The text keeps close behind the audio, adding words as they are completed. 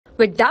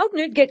With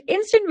Doubtnut, get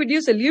instant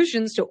video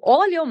solutions to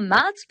all your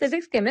maths,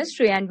 physics,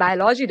 chemistry, and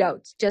biology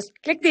doubts. Just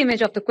click the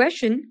image of the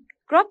question,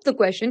 crop the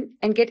question,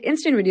 and get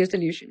instant video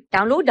solution.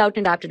 Download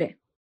Doubtnut app today.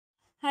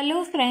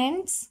 Hello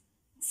friends.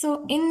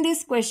 So in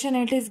this question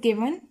it is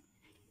given,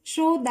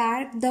 show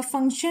that the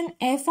function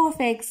f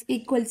of x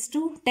equals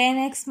to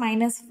 10x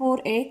minus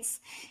 4x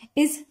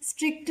is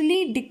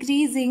strictly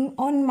decreasing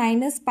on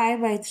minus pi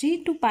by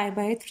 3 to pi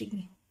by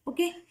 3.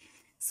 Okay.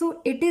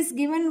 So it is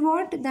given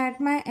what? That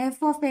my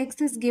f of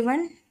x is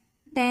given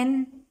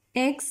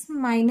 10x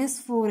minus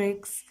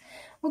 4x.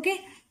 Okay.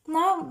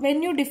 Now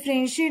when you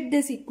differentiate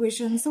this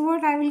equation, so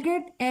what I will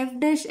get? F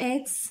dash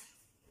x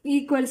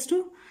equals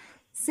to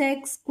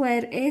sec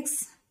square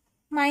x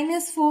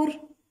minus 4.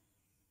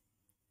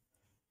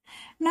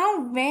 Now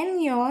when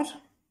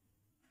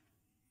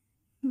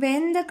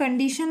the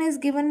condition is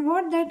given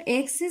what? That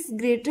x is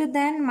greater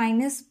than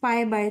minus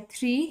pi by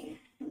 3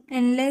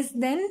 and less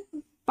than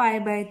pi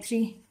by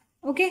 3.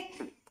 Okay.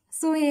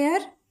 So here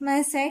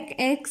my sec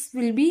x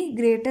will be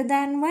greater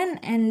than 1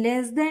 and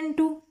less than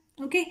 2.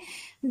 Okay.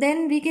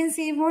 Then we can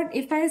see what?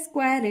 If I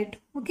square it.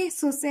 Okay.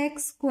 So sec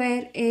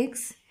square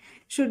x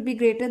should be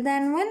greater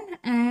than 1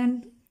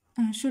 and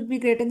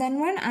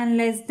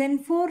less than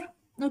 4.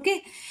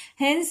 Okay.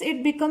 Hence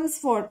it becomes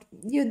what?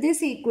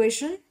 This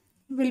equation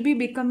will be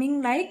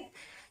becoming like,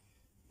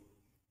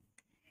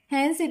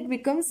 hence it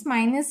becomes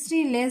minus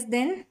 3 less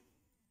than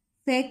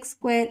sec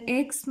square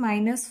x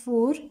minus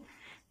 4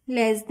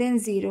 less than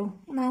 0.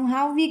 Now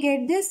how we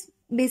get this?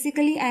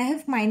 Basically I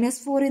have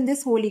minus 4 in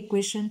this whole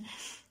equation.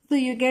 So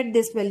you get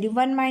this value.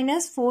 1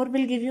 minus 4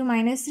 will give you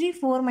minus 3.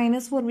 4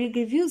 minus 4 will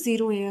give you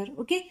 0 here.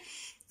 Okay.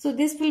 So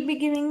this will be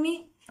giving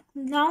me.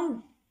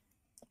 Now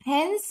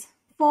hence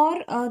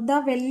for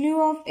the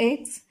value of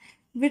x,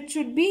 which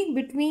should be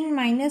between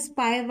minus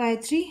pi by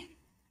 3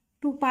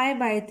 to pi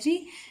by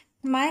 3,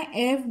 my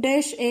f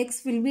dash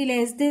x will be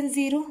less than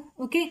 0.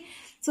 Okay.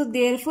 So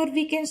therefore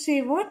we can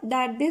say what?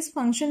 That this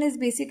function is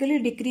basically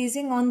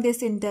decreasing on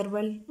this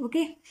interval.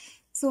 Okay.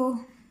 So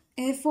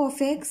f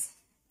of x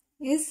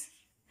is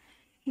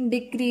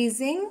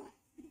decreasing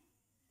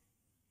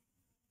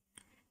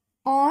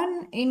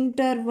on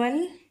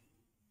interval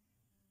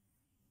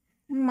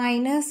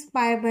minus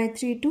pi by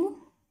 3 to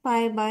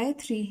pi by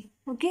 3.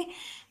 Okay.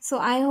 So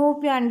I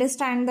hope you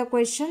understand the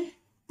question.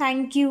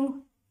 Thank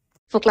you.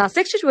 For class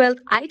 6 to 12,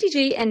 IIT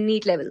JEE and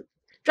NEET level.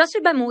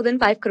 Trusted by more than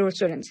 5 crore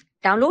students.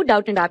 Download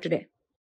Doubtnut app today.